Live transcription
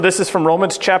This is from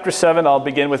Romans chapter 7. I'll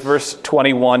begin with verse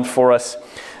 21 for us.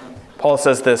 Paul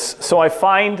says this, "So I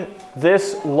find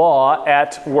this law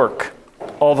at work.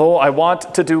 Although I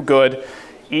want to do good,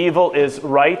 evil is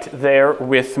right there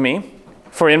with me.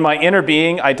 For in my inner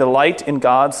being I delight in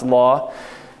God's law,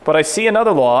 but I see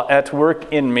another law at work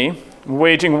in me,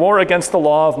 waging war against the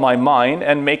law of my mind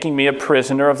and making me a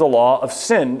prisoner of the law of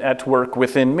sin at work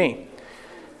within me.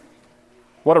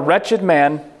 What a wretched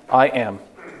man I am.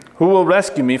 Who will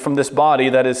rescue me from this body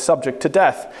that is subject to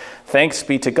death? Thanks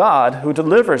be to God who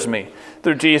delivers me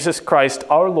through Jesus Christ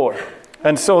our Lord.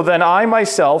 And so then I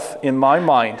myself, in my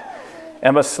mind,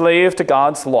 am a slave to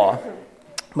God's law,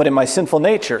 but in my sinful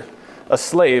nature, a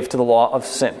slave to the law of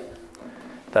sin."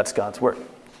 That's God's word.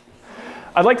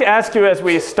 I'd like to ask you as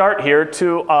we start here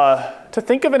to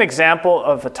think of an example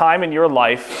of a time in your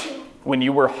life when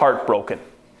you were heartbroken.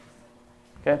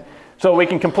 Okay? So we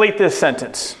can complete this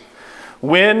sentence.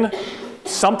 When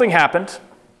something happened,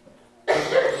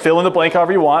 fill in the blank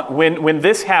however you want, when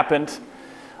this happened,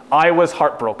 I was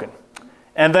heartbroken.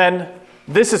 And then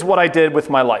this is what I did with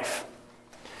my life.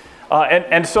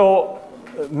 And so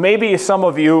maybe some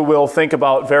of you will think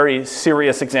about very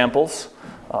serious examples.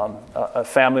 A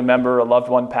family member, a loved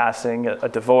one passing, a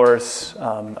divorce,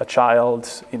 a child,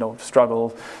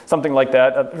 struggle, something like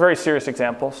that, very serious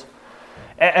examples.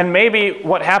 And maybe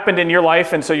what happened in your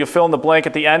life, and so you fill in the blank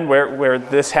at the end where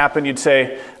this happened, you'd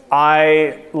say,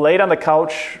 I laid on the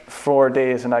couch for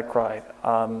days and I cried.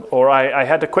 Or I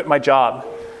had to quit my job.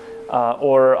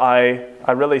 Or I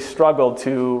really struggled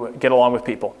to get along with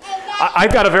people.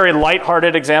 I've got a very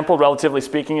lighthearted example, relatively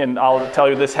speaking, and I'll tell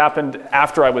you this happened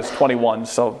after I was 21,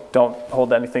 so don't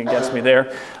hold anything against me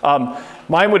there.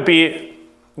 Mine would be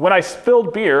when I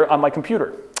spilled beer on my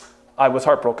computer. I was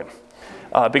heartbroken.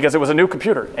 Because it was a new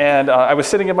computer. And I was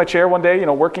sitting in my chair one day,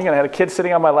 working, and I had a kid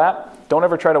sitting on my lap. Don't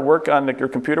ever try to work on your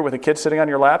computer with a kid sitting on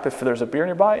your lap if there's a beer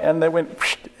nearby. And they went,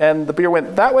 and the beer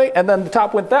went that way, and then the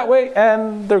top went that way,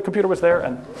 and the computer was there.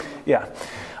 And yeah,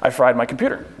 I fried my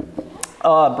computer.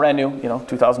 Brand new,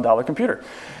 $2,000 computer.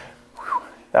 Whew,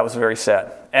 that was very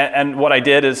sad. And what I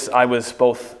did is I was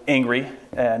both angry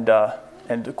and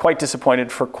quite disappointed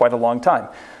for quite a long time.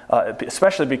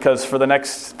 Especially because for the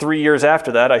next 3 years after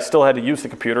that, I still had to use the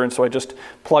computer, and so I just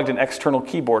plugged an external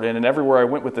keyboard in, and everywhere I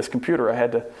went with this computer, I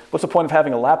had to, what's the point of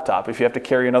having a laptop if you have to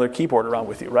carry another keyboard around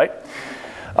with you, right?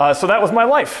 So that was my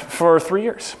life for 3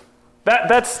 years.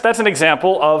 That's an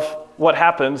example of what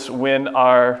happens when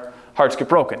our hearts get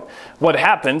broken. What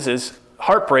happens is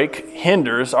heartbreak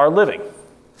hinders our living,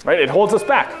 right? It holds us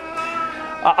back.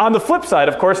 On the flip side,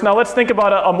 of course, now let's think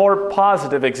about a more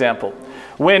positive example.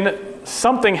 When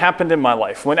something happened in my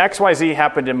life, when XYZ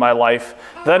happened in my life,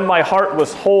 then my heart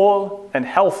was whole and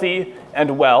healthy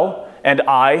and well, and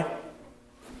I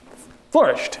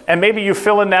flourished. And maybe you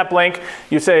fill in that blank.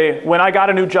 You say, when I got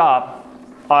a new job,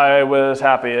 I was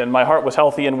happy, and my heart was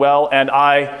healthy and well, and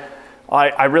I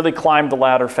really climbed the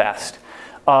ladder fast.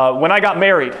 When I got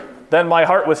married, then my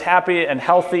heart was happy and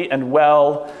healthy and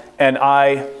well, and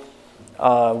I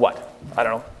don't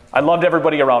know. I loved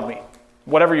everybody around me.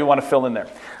 Whatever you want to fill in there.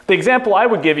 The example I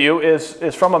would give you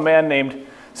is from a man named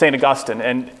St. Augustine,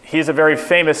 and he's a very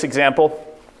famous example.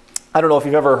 I don't know if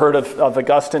you've ever heard of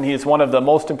Augustine. He's one of the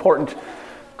most important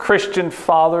Christian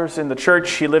fathers in the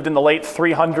church. He lived in the late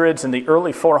 300s and the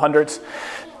early 400s.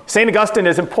 St. Augustine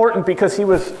is important because he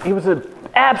was an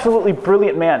absolutely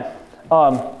brilliant man.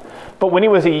 But when he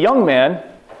was a young man,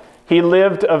 he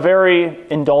lived a very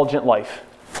indulgent life.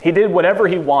 He did whatever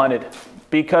he wanted,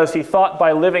 because he thought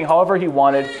by living however he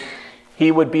wanted,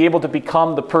 he would be able to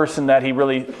become the person that he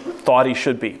really thought he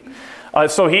should be.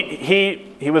 So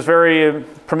he was very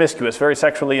promiscuous, very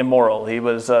sexually immoral. He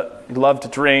loved to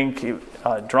drink,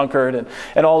 drunkard,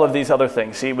 and all of these other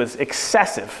things. He was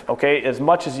excessive, okay, as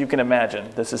much as you can imagine.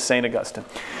 This is St. Augustine.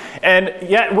 And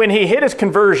yet when he hit his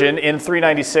conversion in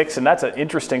 396, and that's an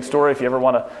interesting story if you ever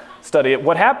want to study it,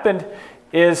 what happened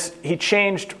is he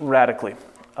changed radically.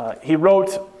 He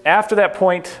wrote, after that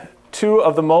point, two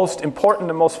of the most important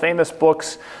and most famous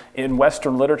books in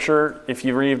Western literature. If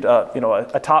you read,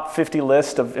 a top 50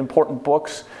 list of important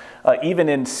books, even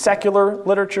in secular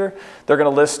literature, they're going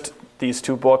to list these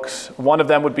two books. One of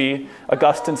them would be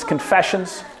Augustine's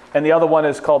Confessions, and the other one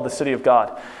is called The City of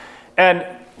God. And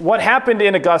what happened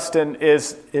in Augustine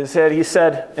is that he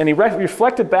said, and he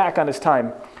reflected back on his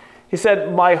time, he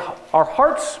said, our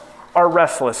hearts are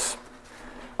restless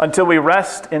until we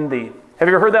rest in thee. Have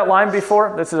you ever heard that line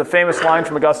before? This is a famous line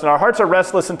from Augustine. Our hearts are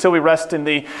restless until we rest in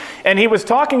thee. And he was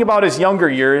talking about his younger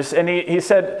years, and he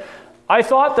said, I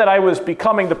thought that I was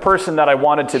becoming the person that I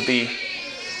wanted to be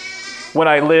when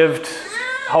I lived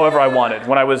however I wanted,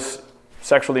 when I was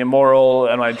sexually immoral,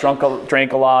 and I drank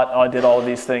a lot, and I did all of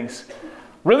these things.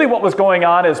 Really what was going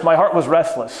on is my heart was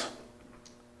restless.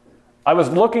 I was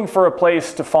looking for a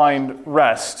place to find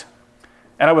rest.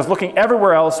 And I was looking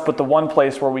everywhere else but the one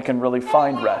place where we can really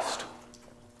find rest.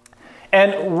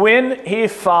 And when he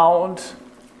found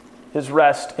his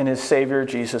rest in his Savior,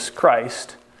 Jesus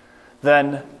Christ,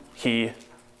 then he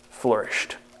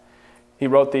flourished. He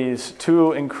wrote these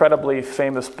two incredibly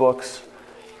famous books,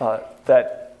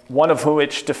 that one of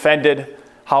which defended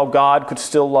how God could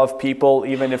still love people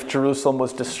even if Jerusalem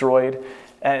was destroyed.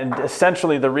 And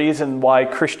essentially one of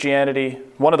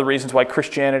the reasons why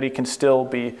Christianity can still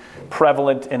be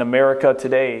prevalent in America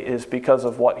today is because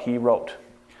of what he wrote.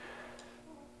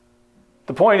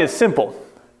 The point is simple,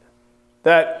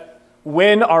 that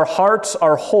when our hearts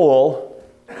are whole,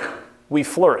 we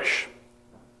flourish.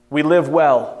 We live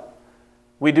well.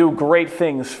 We do great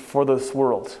things for this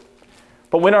world.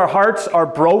 But when our hearts are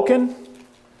broken,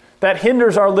 that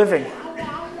hinders our living.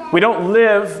 We don't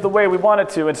live the way we want it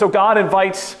to. And so God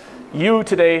invites you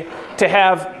today to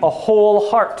have a whole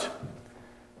heart.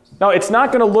 Now, it's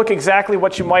not going to look exactly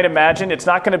what you might imagine. It's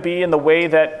not going to be in the way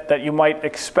that you might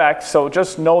expect. So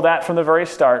just know that from the very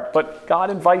start. But God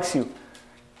invites you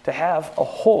to have a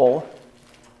whole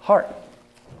heart.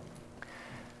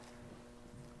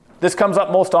 This comes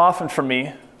up most often for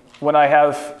me when I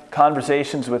have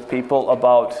conversations with people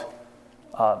about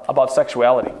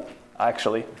sexuality,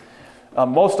 actually.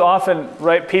 Most often,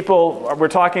 right, we're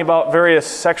talking about various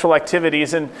sexual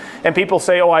activities, and people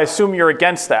say, oh, I assume you're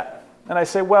against that. And I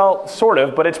say, well, sort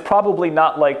of, but it's probably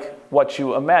not like what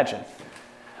you imagine.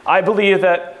 I believe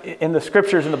that in the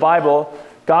scriptures in the Bible,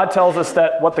 God tells us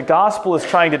that what the gospel is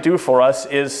trying to do for us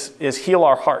is heal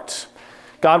our hearts.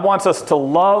 God wants us to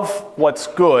love what's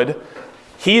good.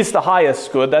 He's the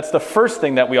highest good. That's the first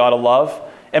thing that we ought to love.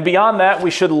 And beyond that,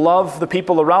 we should love the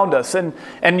people around us.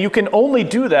 And you can only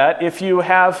do that if you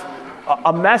have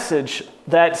a message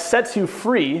that sets you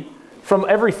free from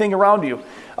everything around you.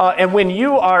 And when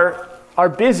you are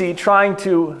busy trying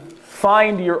to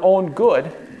find your own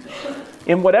good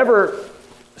in whatever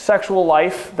sexual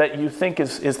life that you think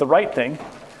is the right thing,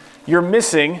 you're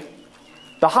missing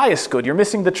the highest good. You're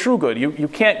missing the true good. You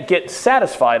can't get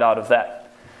satisfied out of that.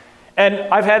 And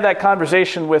I've had that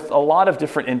conversation with a lot of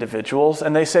different individuals,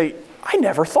 and they say, I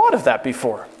never thought of that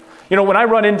before. You know, when I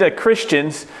run into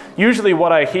Christians, usually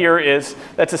what I hear is,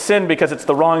 that's a sin because it's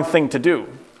the wrong thing to do.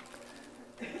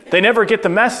 They never get the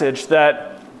message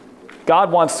that God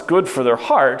wants good for their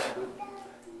heart,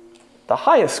 the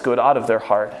highest good out of their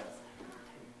heart.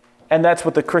 And that's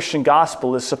what the Christian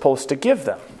gospel is supposed to give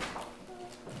them.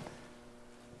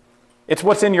 It's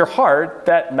what's in your heart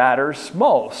that matters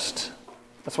most.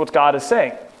 That's what God is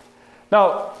saying.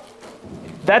 Now,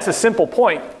 that's a simple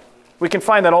point. We can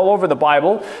find that all over the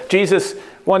Bible. Jesus,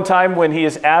 one time when he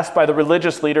is asked by the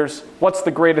religious leaders, what's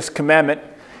the greatest commandment?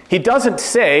 He doesn't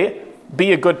say,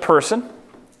 be a good person.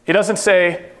 He doesn't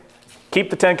say,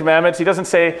 keep the 10 commandments. He doesn't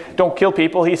say, don't kill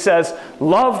people. He says,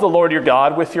 love the Lord your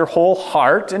God with your whole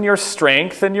heart and your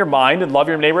strength and your mind, and love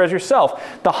your neighbor as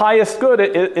yourself. The highest good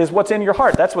is what's in your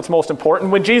heart. That's what's most important.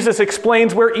 When Jesus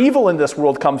explains where evil in this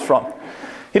world comes from,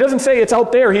 he doesn't say it's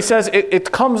out there. He says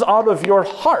it comes out of your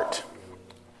heart.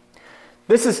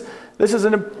 This is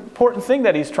an important thing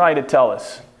that he's trying to tell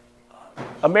us.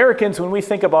 Americans, when we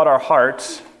think about our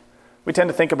hearts, we tend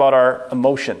to think about our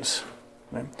emotions.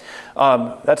 Right?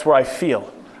 That's where I feel.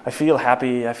 I feel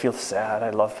happy. I feel sad.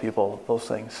 I love people. Those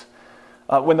things.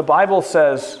 When the Bible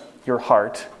says your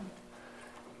heart,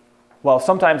 well,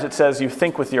 sometimes it says you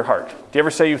think with your heart. Do you ever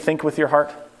say you think with your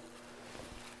heart?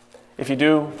 If you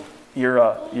do,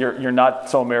 you're not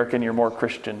so American, you're more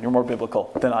Christian, you're more biblical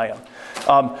than I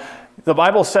am. The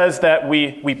Bible says that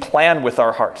we plan with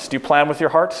our hearts. Do you plan with your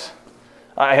hearts?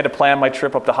 I had to plan my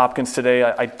trip up to Hopkins today.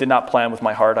 I did not plan with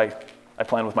my heart. I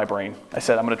planned with my brain. I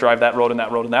said, I'm going to drive that road and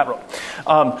that road and that road.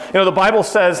 The Bible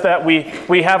says that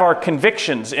we have our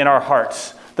convictions in our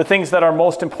hearts, the things that are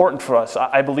most important for us.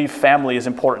 I believe family is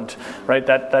important, right?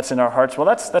 That's in our hearts. Well,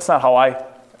 that's not how I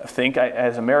think.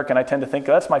 As American, I tend to think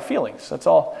that's my feelings. That's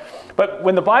all. But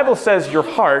when the Bible says your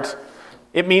heart,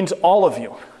 it means all of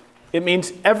you. It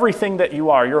means everything that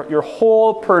you are, your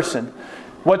whole person.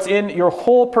 What's in your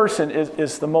whole person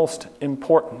is the most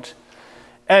important.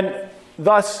 And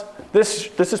thus, this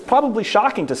is probably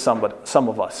shocking to some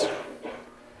of us.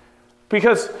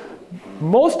 Because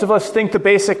most of us think the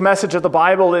basic message of the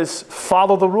Bible is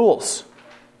follow the rules.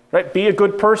 Right? Be a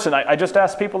good person. I just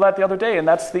asked people that the other day, and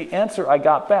that's the answer I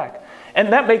got back.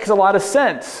 And that makes a lot of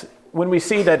sense when we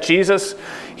see that Jesus,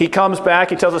 he comes back,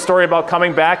 he tells a story about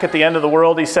coming back at the end of the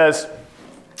world. He says,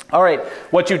 all right,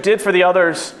 what you did for the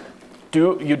others,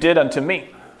 you did unto me.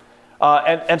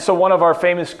 And so one of our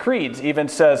famous creeds even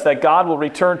says that God will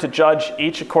return to judge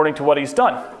each according to what he's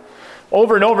done.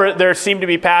 Over and over, there seem to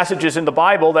be passages in the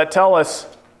Bible that tell us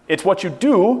it's what you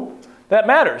do that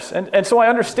matters. And so I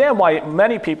understand why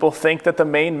many people think that the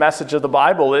main message of the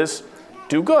Bible is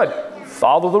do good,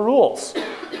 follow the rules,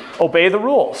 obey the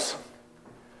rules.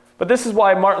 But this is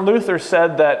why Martin Luther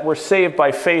said that we're saved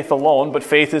by faith alone, but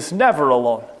faith is never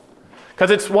alone.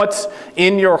 Because it's what's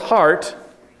in your heart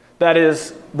that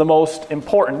is the most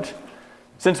important,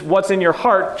 since what's in your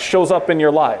heart shows up in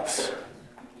your lives.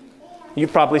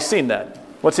 You've probably seen that.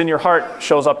 What's in your heart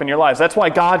shows up in your lives. That's why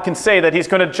God can say that he's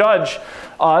going to judge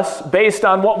us based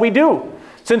on what we do,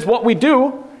 since what we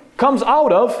do comes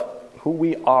out of who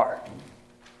we are.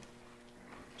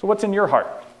 So what's in your heart?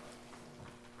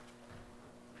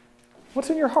 What's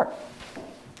in your heart?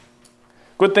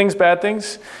 Good things, bad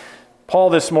things? Paul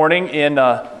this morning in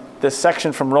this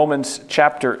section from Romans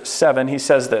chapter 7, he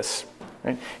says this.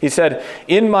 Right? He said,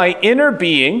 in my inner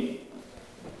being,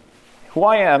 who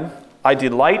I am, I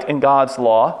delight in God's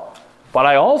law, but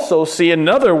I also see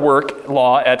another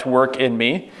law at work in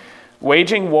me,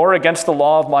 waging war against the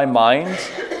law of my mind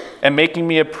and making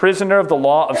me a prisoner of the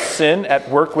law of sin at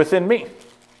work within me.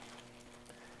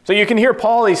 So you can hear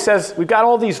Paul, he says, we've got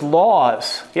all these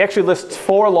laws. He actually lists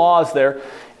 4 laws there,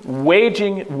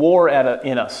 waging war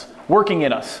in us, working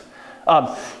in us.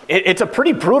 It's a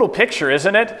pretty brutal picture,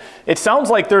 isn't it? It sounds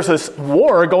like there's this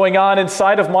war going on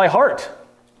inside of my heart.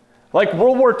 Like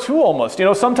World War II almost. You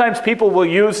know, sometimes people will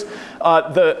use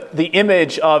the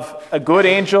image of a good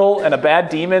angel and a bad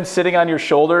demon sitting on your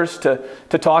shoulders to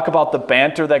talk about the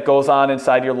banter that goes on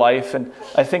inside your life. And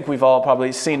I think we've all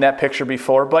probably seen that picture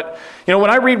before. But, you know,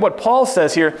 when I read what Paul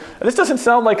says here, this doesn't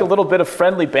sound like a little bit of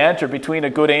friendly banter between a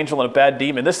good angel and a bad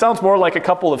demon. This sounds more like a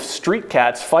couple of street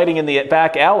cats fighting in the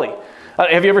back alley.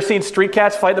 Have you ever seen street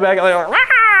cats fight in the back alley?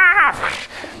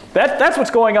 That's what's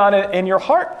going on in your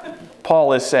heart,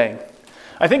 Paul is saying.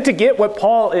 I think to get what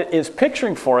Paul is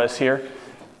picturing for us here,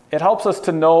 it helps us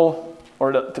to know,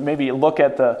 or to maybe look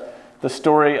at the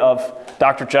story of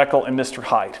Dr. Jekyll and Mr.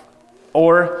 Hyde.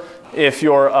 Or if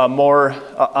you're more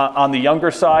on the younger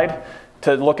side,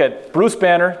 to look at Bruce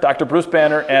Banner, Dr. Bruce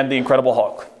Banner, and the Incredible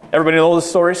Hulk. Everybody know those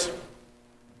stories?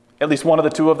 At least one of the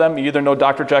two of them. You either know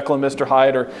Dr. Jekyll and Mr.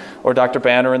 Hyde or Dr.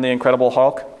 Banner and the Incredible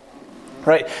Hulk.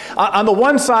 Right? On the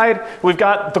one side, we've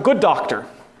got the good doctor.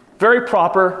 Very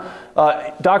proper.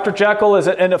 Dr. Jekyll is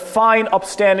a fine,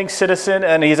 upstanding citizen,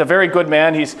 and he's a very good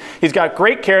man. He's got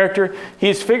great character.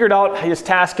 He's figured out his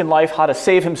task in life, how to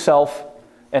save himself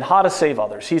and how to save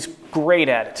others. He's great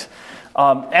at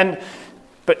it.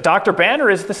 But Dr. Banner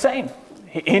is the same.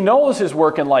 He knows his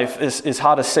work in life is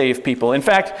how to save people. In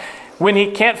fact, when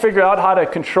he can't figure out how to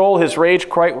control his rage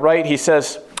quite right, he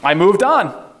says, I moved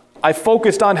on. I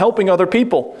focused on helping other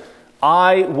people.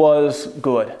 I was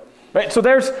good. Right? So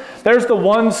there's the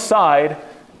one side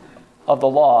of the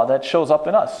law that shows up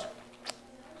in us.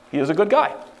 He was a good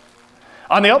guy.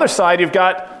 On the other side, you've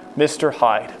got Mr.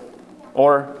 Hyde,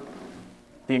 or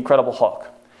the Incredible Hulk.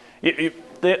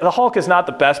 The Hulk is not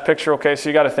the best picture, okay, so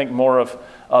you got to think more of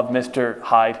Mr.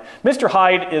 Hyde. Mr.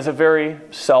 Hyde is a very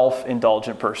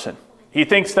self-indulgent person. He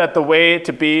thinks that the way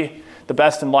to be the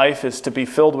best in life is to be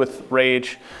filled with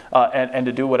rage and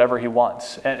to do whatever he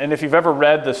wants. And if you've ever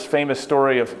read this famous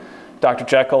story of Dr.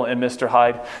 Jekyll and Mr.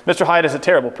 Hyde is a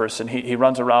terrible person. He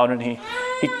runs around and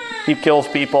he kills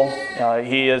people.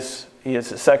 He is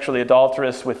sexually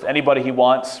adulterous with anybody he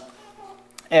wants.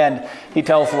 And he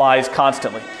tells lies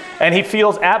constantly. And he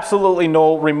feels absolutely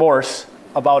no remorse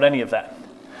about any of that.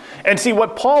 And see,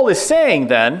 what Paul is saying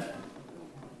then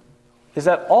is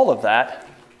that all of that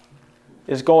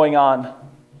is going on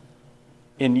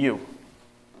in you.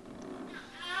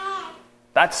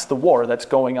 That's the war that's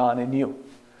going on in you.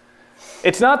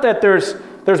 It's not that there's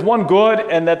one good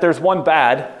and that there's one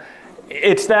bad.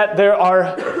 It's that there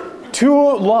are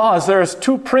 2 laws, there's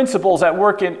 2 principles at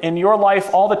work in your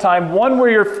life all the time. One where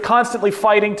you're constantly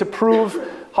fighting to prove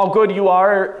how good you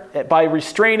are by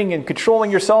restraining and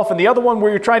controlling yourself, and the other one where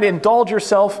you're trying to indulge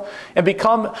yourself and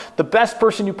become the best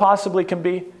person you possibly can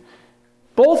be.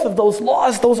 Both of those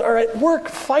laws, those are at work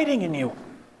fighting in you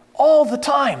all the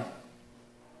time.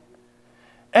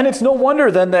 And it's no wonder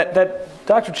then that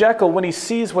Dr. Jekyll, when he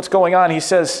sees what's going on, he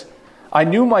says, I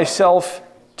knew myself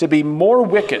to be more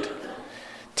wicked,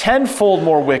 10-fold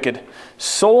more wicked,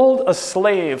 sold a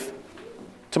slave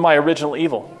to my original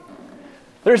evil.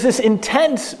 There's this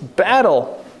intense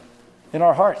battle in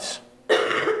our hearts.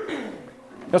 You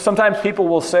know, sometimes people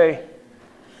will say,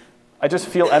 I just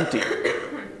feel empty.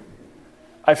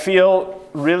 I feel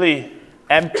really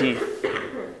empty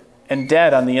and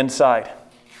dead on the inside.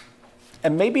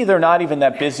 And maybe they're not even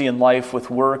that busy in life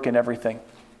with work and everything.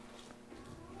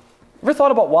 Ever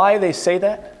thought about why they say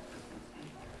that?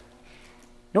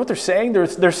 You know what they're saying?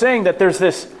 They're saying that there's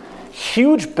this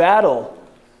huge battle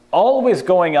always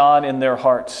going on in their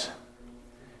hearts.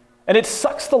 And it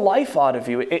sucks the life out of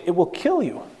you. It will kill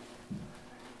you.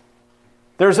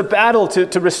 There's a battle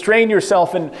to restrain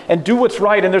yourself and do what's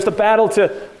right. And there's the battle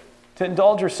to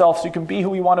indulge yourself so you can be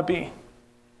who you want to be.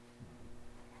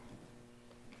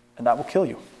 And that will kill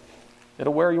you.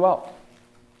 It'll wear you out.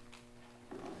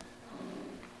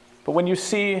 But when you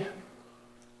see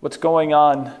what's going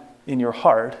on in your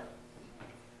heart,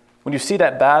 when you see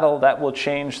that battle, that will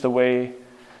change the way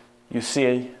you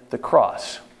see the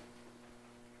cross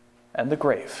and the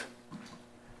grave.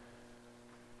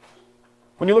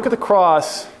 When you look at the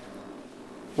cross,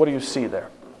 what do you see there?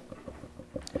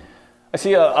 I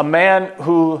see a man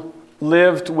who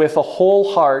lived with a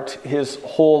whole heart his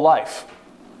whole life.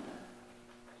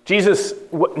 Jesus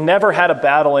never had a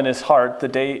battle in his heart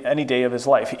any day of his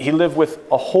life. He lived with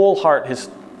a whole heart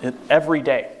every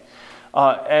day.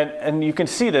 And you can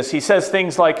see this. He says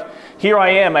things like, "Here I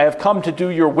am, I have come to do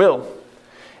your will."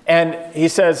 And he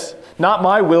says, "Not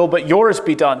my will, but yours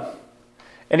be done."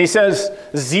 And he says,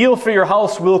 "Zeal for your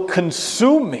house will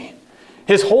consume me."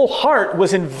 His whole heart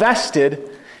was invested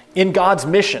in God's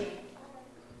mission.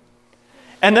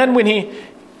 And then when he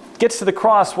gets to the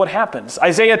cross, what happens?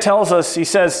 Isaiah tells us, he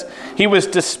says, "He was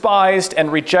despised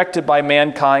and rejected by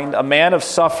mankind, a man of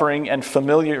suffering and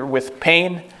familiar with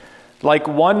pain. Like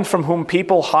one from whom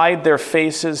people hide their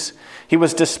faces, he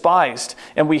was despised,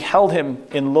 and we held him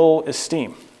in low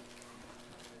esteem." You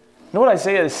know what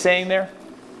Isaiah is saying there?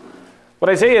 What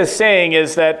Isaiah is saying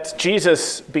is that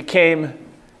Jesus became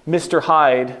Mr.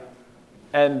 Hyde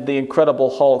and the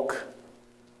Incredible Hulk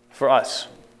for us.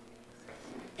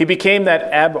 He became that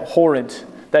abhorrent,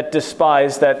 that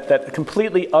despised, that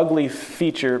completely ugly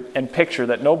feature and picture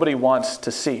that nobody wants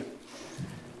to see.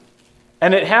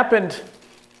 And it happened,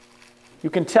 you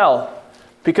can tell,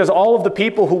 because all of the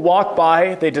people who walked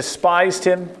by, they despised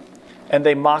him and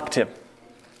they mocked him.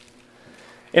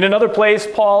 In another place,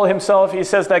 Paul himself, he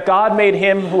says that God made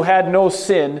him who had no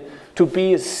sin to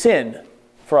be sin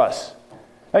for us.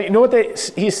 Now, you know what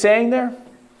he's saying there?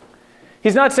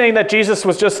 He's not saying that Jesus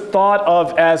was just thought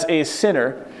of as a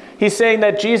sinner. He's saying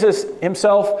that Jesus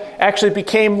himself actually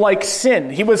became like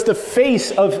sin. He was the face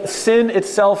of sin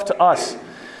itself to us.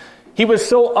 He was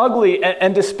so ugly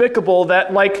and despicable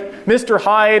that, like Mr.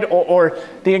 Hyde or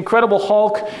the Incredible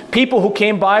Hulk, people who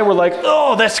came by were like,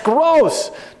 "Oh, that's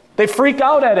gross." They freak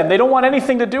out at him. They don't want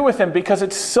anything to do with him because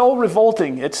it's so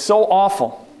revolting. It's so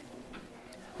awful.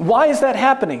 Why is that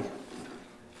happening?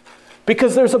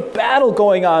 Because there's a battle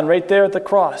going on right there at the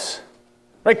cross.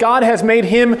 Right? God has made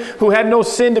him who had no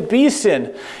sin to be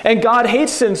sin. And God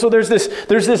hates sin. So there's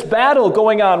this battle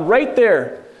going on right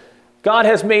there. God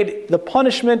has made the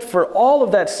punishment for all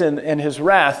of that sin and his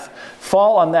wrath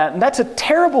fall on that. And that's a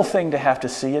terrible thing to have to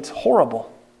see. It's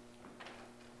horrible.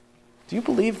 Do you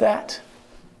believe that?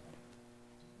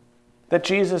 That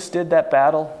Jesus did that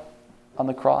battle on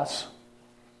the cross?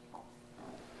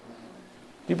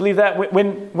 Do you believe that?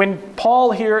 When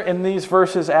Paul here in these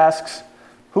verses asks,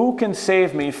 "Who can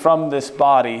save me from this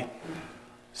body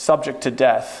subject to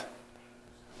death?"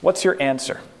 what's your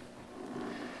answer?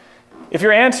 If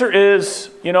your answer is,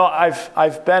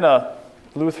 I've been a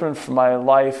Lutheran for my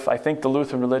life, I think the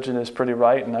Lutheran religion is pretty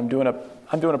right, and I'm doing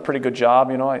a pretty good job,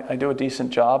 I do a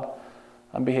decent job,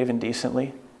 I'm behaving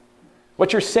decently.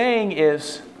 What you're saying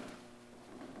is,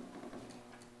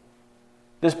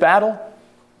 this battle,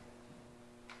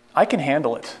 I can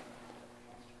handle it.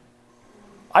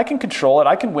 I can control it.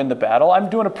 I can win the battle. I'm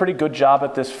doing a pretty good job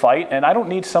at this fight, and I don't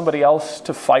need somebody else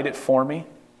to fight it for me.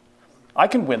 I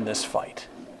can win this fight.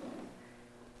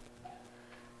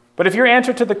 But if your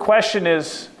answer to the question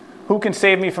is, who can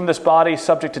save me from this body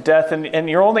subject to death, and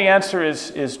your only answer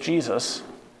is Jesus,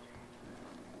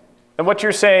 then what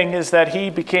you're saying is that he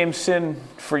became sin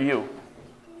for you.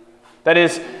 That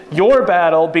is, your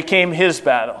battle became his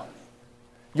battle.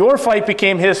 Your fight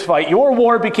became his fight. Your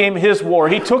war became his war.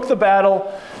 He took the battle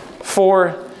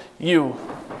for you.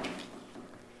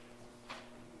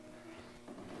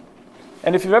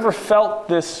 And if you've ever felt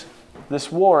this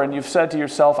war and you've said to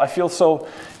yourself, "I feel so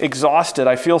exhausted,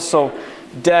 I feel so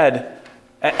dead,"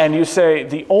 and you say,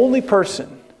 "The only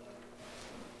person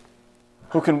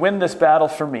who can win this battle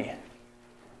for me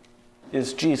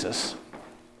is Jesus,"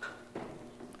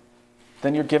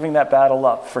 then you're giving that battle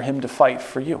up for him to fight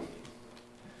for you.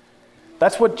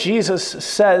 That's what Jesus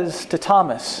says to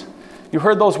Thomas. You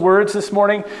heard those words this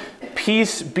morning,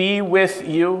 "Peace be with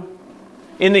you."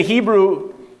 In the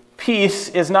Hebrew, peace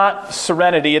is not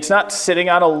serenity. It's not sitting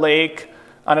on a lake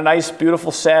on a nice,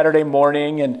 beautiful Saturday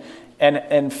morning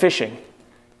and fishing.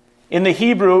 In the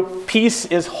Hebrew, peace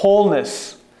is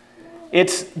wholeness.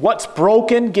 It's what's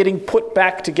broken getting put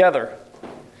back together.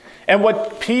 And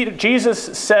what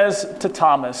Jesus says to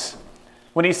Thomas,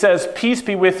 when he says, peace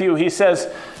be with you, he says,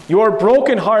 your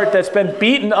broken heart that's been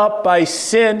beaten up by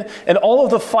sin and all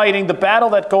of the fighting, the battle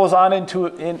that goes on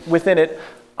within it,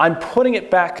 I'm putting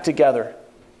it back together.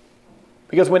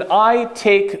 Because when I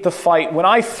take the fight, when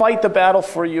I fight the battle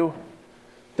for you,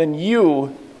 then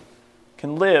you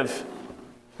can live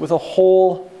with a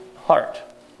whole heart.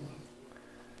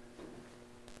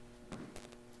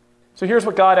 So here's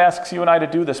what God asks you and I to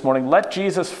do this morning. Let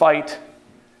Jesus fight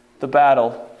the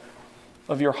battle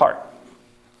of your heart.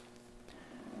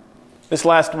 This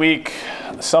last week,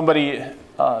 somebody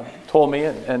told me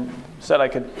and said I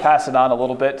could pass it on a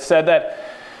little bit, said that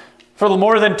for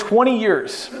more than 20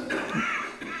 years,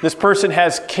 this person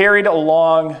has carried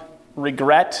along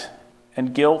regret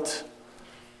and guilt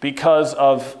because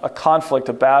of a conflict,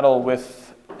 a battle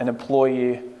with an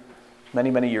employee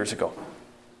many, many years ago.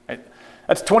 Right?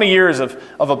 That's 20 years of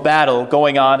a battle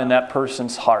going on in that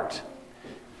person's heart.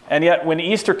 And yet when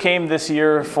Easter came this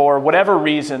year, for whatever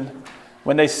reason,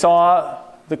 when they saw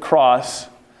the cross,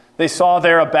 they saw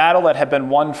there a battle that had been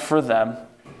won for them,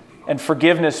 and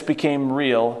forgiveness became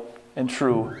real and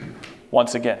true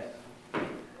once again.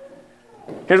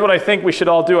 Here's what I think we should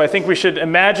all do. I think we should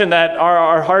imagine that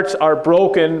our hearts are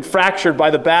broken, fractured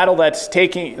by the battle that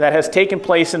has taken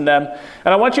place in them.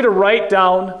 And I want you to write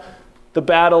down the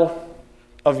battle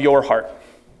of your heart.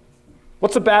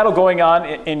 What's the battle going on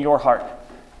in your heart?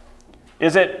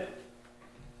 Is it,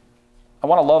 I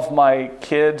want to love my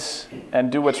kids and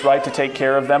do what's right to take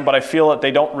care of them, but I feel that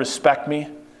they don't respect me,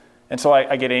 and so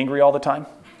I get angry all the time?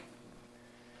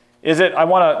 Is it, I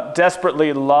want to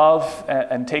desperately love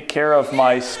and take care of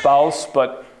my spouse,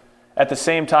 but at the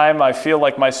same time, I feel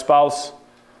like my spouse,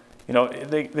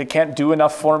 they can't do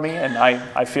enough for me, and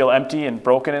I feel empty and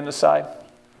broken inside?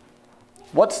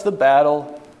 What's the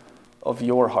battle of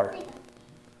your heart?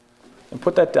 And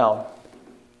put that down.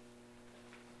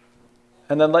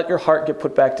 And then let your heart get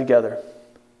put back together.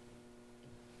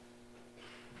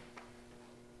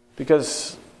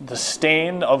 Because the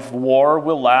stain of war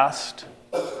will last.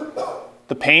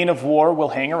 The pain of war will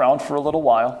hang around for a little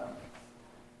while.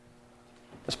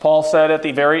 As Paul said at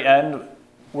the very end,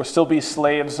 we'll still be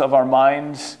slaves of our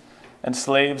minds and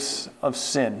slaves of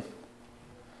sin.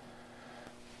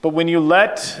 But when you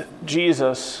let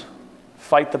Jesus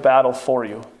fight the battle for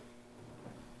you,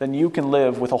 then you can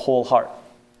live with a whole heart.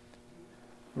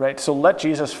 Right? So let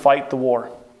Jesus fight the war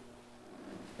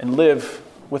and live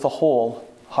with a whole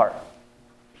heart.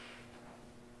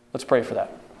 Let's pray for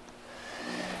that.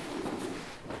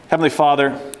 Heavenly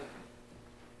Father,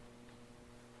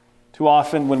 too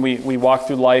often when we walk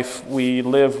through life, we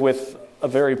live with a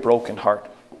very broken heart.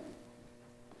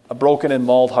 A broken and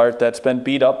mauled heart that's been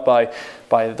beat up by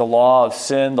the law of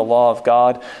sin, the law of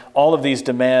God, all of these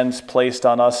demands placed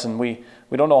on us, and we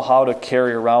don't know how to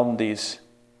carry around this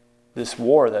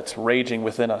war that's raging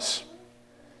within us.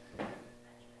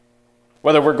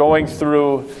 Whether we're going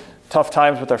through tough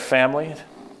times with our family,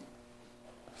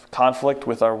 conflict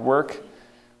with our work,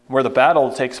 where the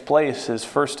battle takes place is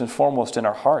first and foremost in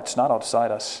our hearts, not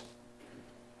outside us.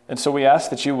 And so we ask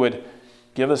that you would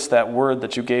give us that word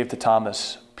that you gave to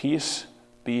Thomas, peace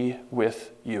be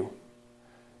with you.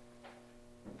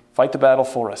 Fight the battle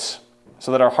for us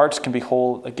so that our hearts can be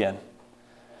whole again.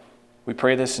 We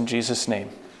pray this in Jesus' name.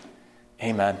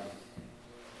 Amen.